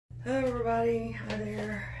Hello everybody, hi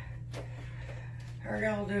there. How are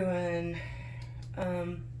y'all doing?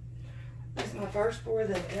 This is my first pour of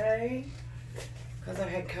the day because I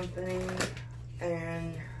had company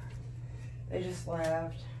and they just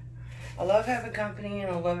left. I love having company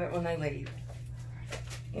and I love it when they leave.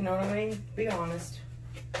 You know what I mean? Be honest.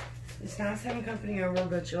 It's nice having company over,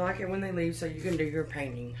 but you like it when they leave so you can do your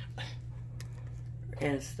painting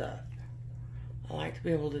and stuff. I like to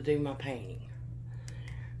be able to do my painting.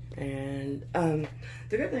 And the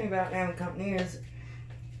good thing about having company is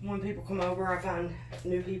when people come over, I find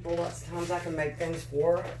new people lots of times I can make things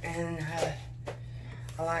for, and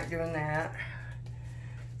I like doing that.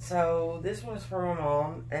 So this one's for my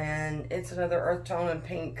mom, and it's another earth tone and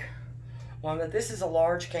pink one, but this is a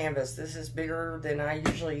large canvas. This is bigger than I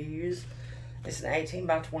usually use. It's an 18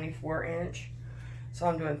 by 24 inch. So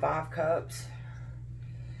I'm doing 5 cups.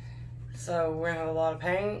 So we're gonna have a lot of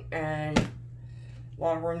paint and a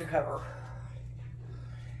lot of room to cover.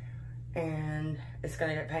 And it's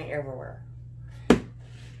gonna get paint everywhere.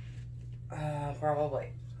 Probably.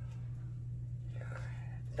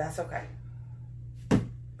 That's okay.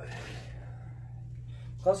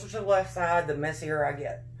 Closer to the left side, the messier I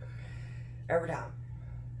get. Every time.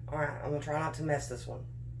 Alright, I'm gonna try not to mess this one.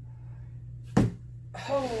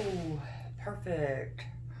 Oh, perfect.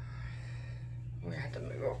 We're gonna have to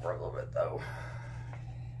move over a little bit though.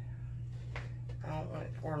 I don't want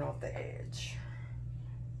it pouring off the edge.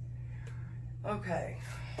 Okay.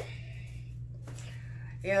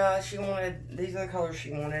 Yeah, she wanted, these are the colors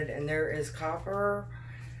she wanted, and there is copper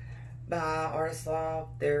by Artist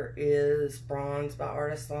Loft. There is bronze by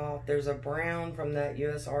Artist Loft. There's a brown from that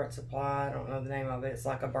US Art Supply. I don't know the name of it. It's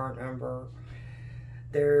like a burnt umber.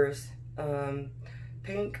 There's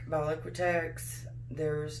pink by Liquitex.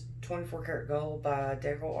 There's 24 karat gold by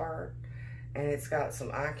Deco Art. And it's got some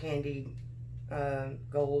eye candy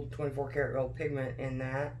gold, 24 karat gold pigment in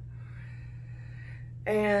that.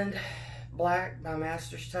 And black by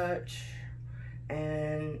Master's Touch.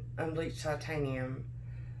 And unbleached titanium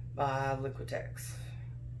by Liquitex.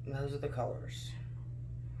 And those are the colors.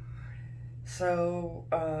 So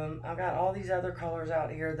I've got all these other colors out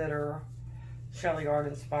here that are Shelly Art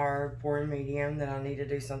inspired, pouring medium, that I need to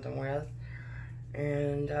do something with.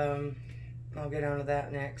 And I'll get onto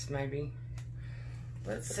that next maybe.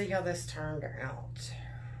 Let's see how this turned out.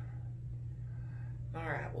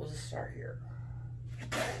 Alright, we'll just start here.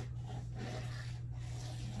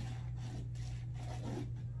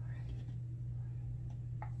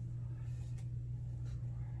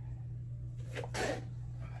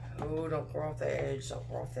 Oh, don't pour off the edge, don't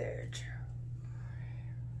pour off the edge.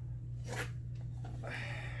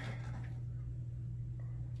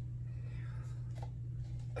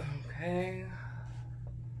 Okay.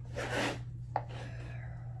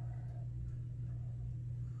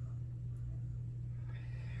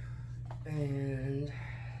 And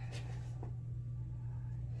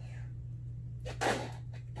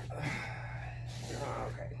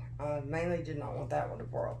okay, I mainly did not want that one to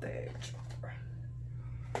pour off the edge.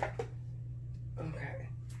 Okay,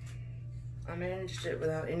 I managed it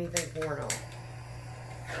without anything pouring off.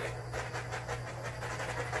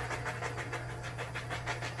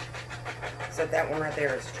 Except that one right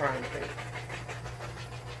there is trying to be.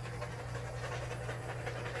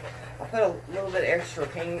 I put a little bit extra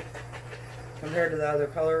pink compared to the other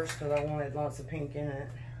colors because I wanted lots of pink in it.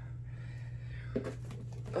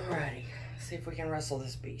 Alrighty, see if we can wrestle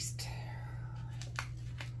this beast.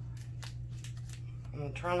 I'm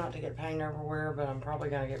gonna try not to get paint everywhere, but I'm probably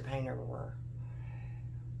gonna get paint everywhere.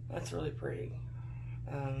 That's really pretty.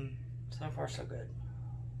 So far so good.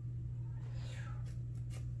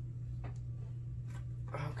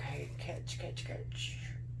 Okay, catch.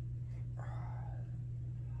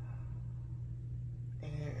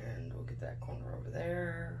 And we'll get that corner over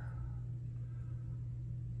there.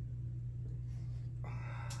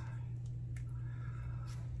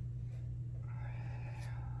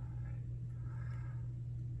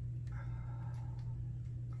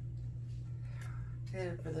 Get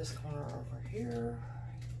it for this corner over here.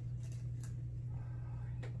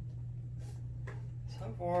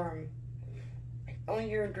 So far, I'm only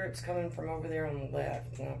hearing drips coming from over there on the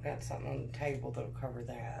left, and I've got something on the table that'll cover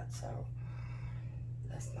that, so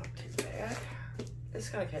that's not too bad. It's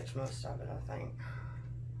gonna catch most of it, I think.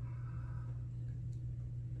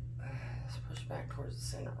 Let's push back towards the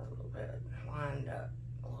center a little bit, lined up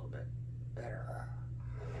a little bit better.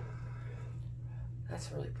 That's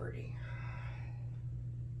really pretty.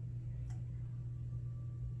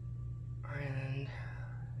 And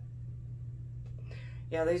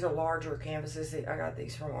yeah, these are larger canvases. I got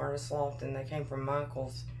these from Artist Loft, and they came from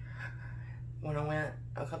Michael's. when I went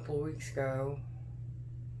a couple of weeks ago.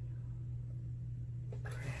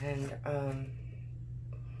 And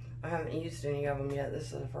I haven't used any of them yet.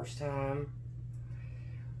 This is the first time.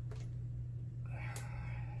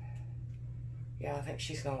 Yeah, I think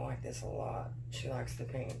she's gonna like this a lot. She likes the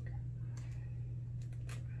pink.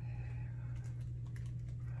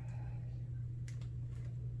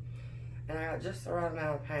 And I got just the right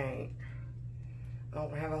amount of paint. I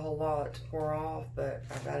don't have a whole lot to pour off, but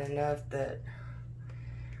I've got enough that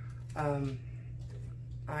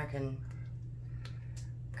I can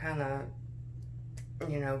kind of,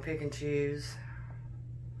 you know, pick and choose.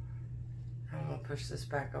 I'm gonna push this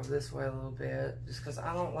back over this way a little bit, just because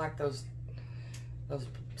I don't like those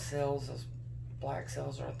cells, those black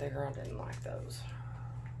cells right there. I didn't like those.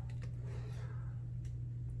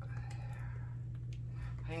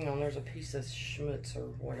 Hang on, there's a piece of schmutz or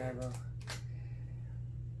whatever.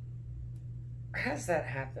 How does that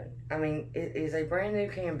happen? I mean, it is a brand new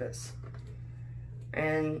canvas,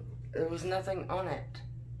 and there was nothing on it.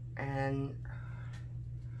 And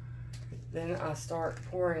then I start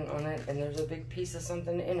pouring on it, and there's a big piece of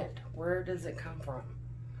something in it. Where does it come from?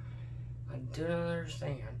 I do not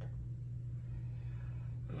understand.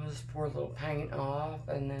 I'll just pour a little paint off,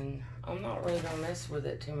 and then I'm not really gonna mess with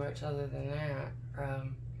it too much other than that.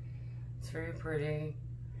 It's very pretty,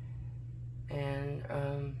 and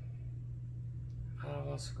I don't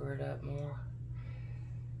want to screw it up more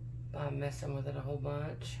by messing with it a whole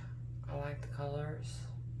bunch. I like the colors.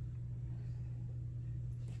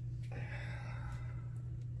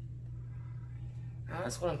 Now,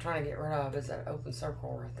 that's what I'm trying to get rid of, is that open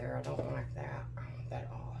circle right there. I don't like that. I want that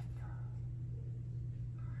off.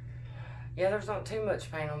 Yeah, there's not too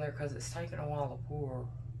much paint on there because it's taking a while to pour.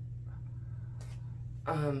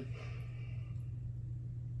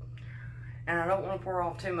 And I don't want to pour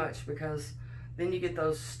off too much, because then you get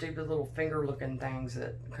those stupid little finger looking things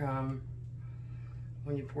that come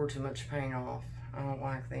when you pour too much paint off. I don't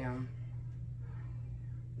like them.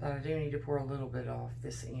 But I do need to pour a little bit off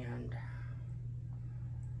this end.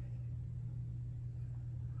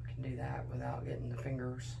 I can do that without getting the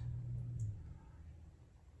fingers.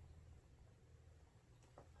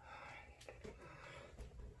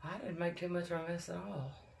 I didn't make too much of a mess at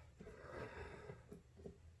all.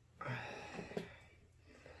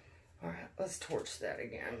 Alright, let's torch that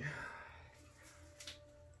again.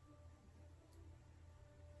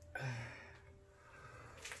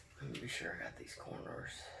 Let me be sure I got these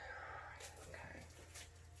corners. Okay.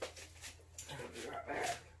 I'll be right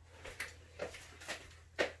back.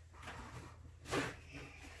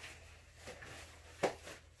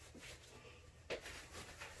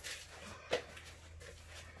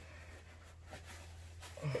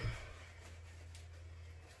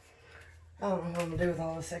 I don't know what I'm gonna do with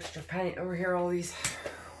all this extra paint over here, all these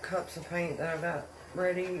cups of paint that I've got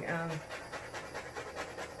ready. I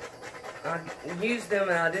used them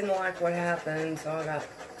and I didn't like what happened, so I got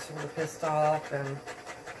sort of pissed off, and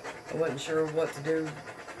I wasn't sure what to do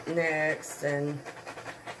next, and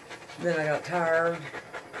then I got tired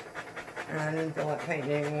and I didn't feel like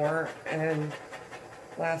painting anymore. And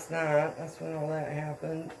last night, that's when all that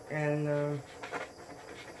happened, and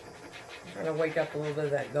trying to wake up a little bit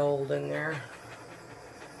of that gold in there.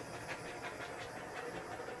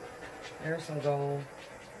 There's some gold.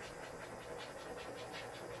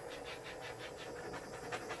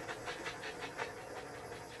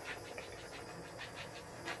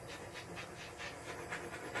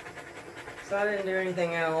 So I didn't do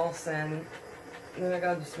anything else, and then I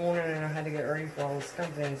got this morning and I had to get ready for all this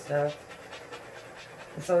company and stuff.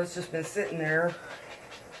 And so it's just been sitting there,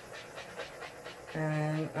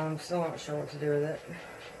 and I'm still not sure what to do with it.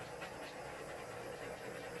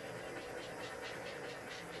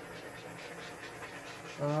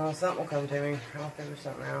 Something will come to me. I'll figure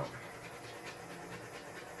something out.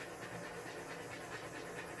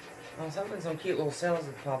 I was hoping some cute little cells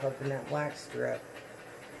would pop up in that black strip.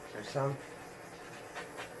 There's some.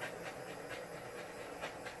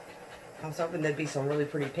 I was hoping there'd be some really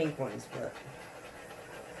pretty pink ones, but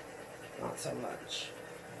not so much.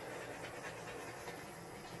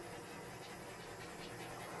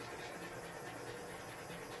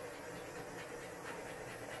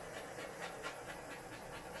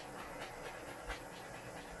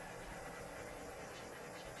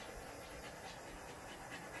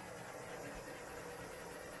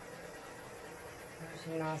 There's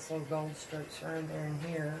some nice little gold strips right there in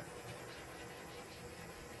here.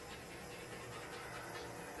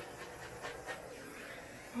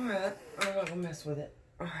 Alright, I'm not gonna mess with it.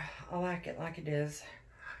 I like it like it is.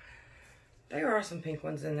 There are some pink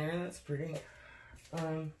ones in there, that's pretty.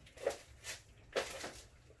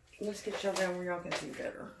 let's get y'all down where y'all can see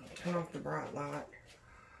better. Turn off the bright light.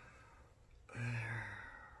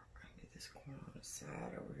 Get this corner on the side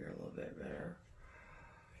over here a little bit better.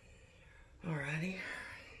 Alrighty.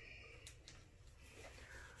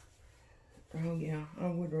 Oh yeah, I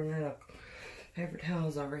would run out of paper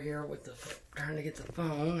towels over here with the trying to get the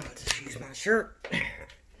phone. I'll just use my shirt.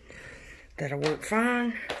 That'll work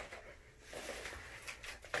fine.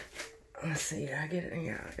 Let's see, did I get it?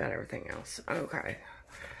 Yeah, I got everything else. Okay.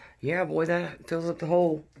 Yeah, boy, that fills up the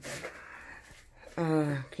whole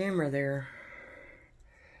camera there.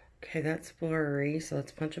 Okay, that's blurry, so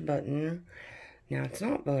let's punch a button. Now it's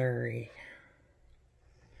not blurry.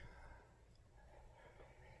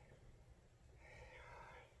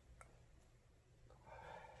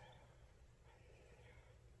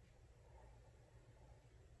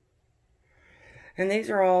 And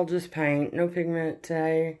these are all just paint, no pigment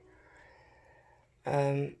today.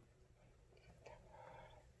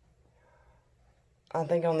 I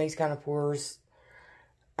think on these kind of pours,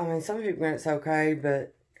 I mean, some pigment's okay,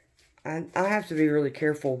 but I have to be really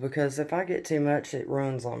careful because if I get too much, it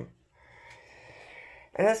ruins them.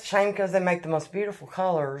 And that's a shame because they make the most beautiful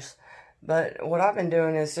colors. But what I've been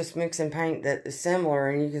doing is just mixing paint that is similar,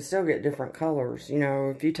 and you can still get different colors. You know,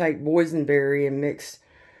 if you take boysenberry and mix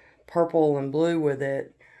purple and blue with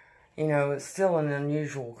it, you know, it's still an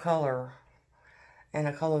unusual color. And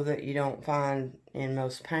a color that you don't find in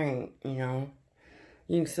most paint, you know.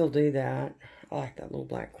 You can still do that. I like that little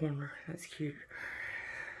black corner. That's cute.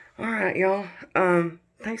 Alright, y'all.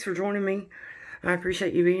 Thanks for joining me. I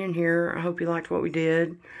appreciate you being here. I hope you liked what we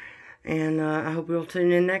did. And I hope you'll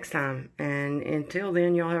tune in next time. And until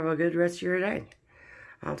then, y'all have a good rest of your day.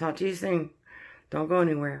 I'll talk to you soon. Don't go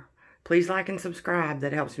anywhere. Please like and subscribe.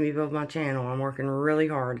 That helps me build my channel. I'm working really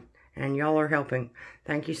hard. And y'all are helping.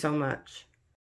 Thank you so much.